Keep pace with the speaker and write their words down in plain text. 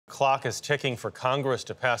clock is ticking for Congress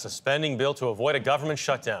to pass a spending bill to avoid a government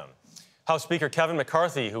shutdown. House Speaker Kevin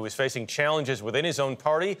McCarthy, who is facing challenges within his own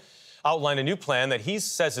party, outlined a new plan that he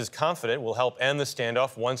says is confident will help end the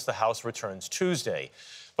standoff once the House returns Tuesday.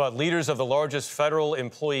 But leaders of the largest federal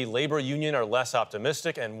employee labor union are less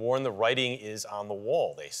optimistic and warn the writing is on the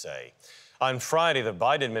wall, they say. On Friday, the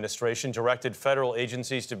Biden administration directed federal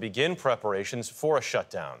agencies to begin preparations for a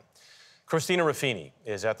shutdown. Christina Ruffini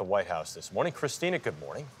is at the White House this morning. Christina, good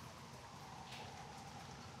morning.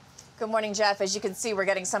 Good morning, Jeff. As you can see, we're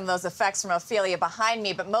getting some of those effects from Ophelia behind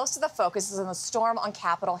me, but most of the focus is on the storm on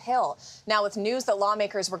Capitol Hill. Now, with news that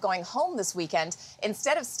lawmakers were going home this weekend,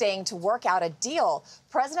 instead of staying to work out a deal,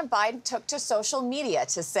 President Biden took to social media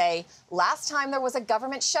to say, last time there was a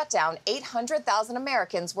government shutdown, 800,000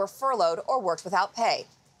 Americans were furloughed or worked without pay.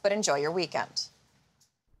 But enjoy your weekend.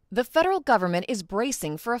 The federal government is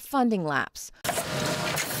bracing for a funding lapse,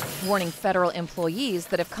 warning federal employees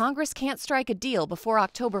that if Congress can't strike a deal before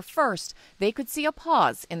October 1st, they could see a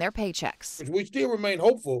pause in their paychecks. We still remain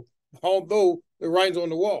hopeful, although the writing's on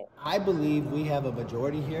the wall. I believe we have a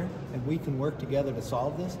majority here, and we can work together to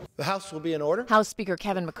solve this. The House will be in order. House Speaker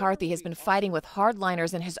Kevin McCarthy has been fighting with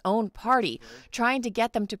hardliners in his own party, trying to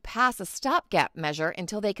get them to pass a stopgap measure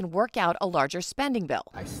until they can work out a larger spending bill.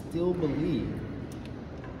 I still believe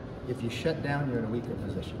if you shut down, you're in a weaker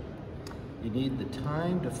position. You need the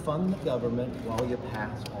time to fund the government while you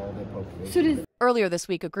pass all the appropriations. Earlier this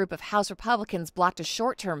week, a group of House Republicans blocked a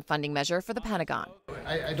short-term funding measure for the Pentagon.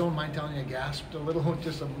 I don't mind telling you I gasped a little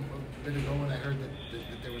just a bit ago when I heard that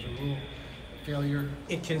there was a rule failure.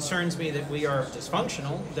 It concerns me that we are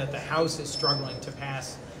dysfunctional, that the House is struggling to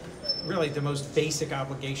pass really the most basic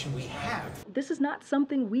obligation we have. This is not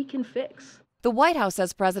something we can fix. The White House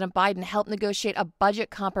says President Biden helped negotiate a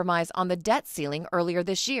budget compromise on the debt ceiling earlier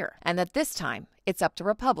this year, and that this time it's up to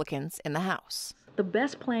Republicans in the House. The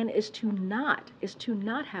best plan is to not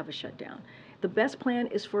have a shutdown. The best plan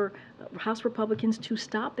is for House Republicans to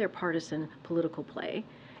stop their partisan political play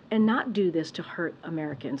and not do this to hurt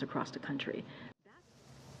Americans across the country.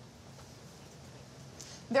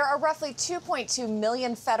 There are roughly 2.2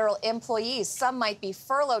 million federal employees. Some might be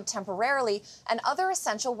furloughed temporarily, and other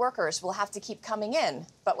essential workers will have to keep coming in,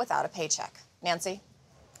 but without a paycheck. Nancy?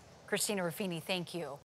 Christina Ruffini, thank you.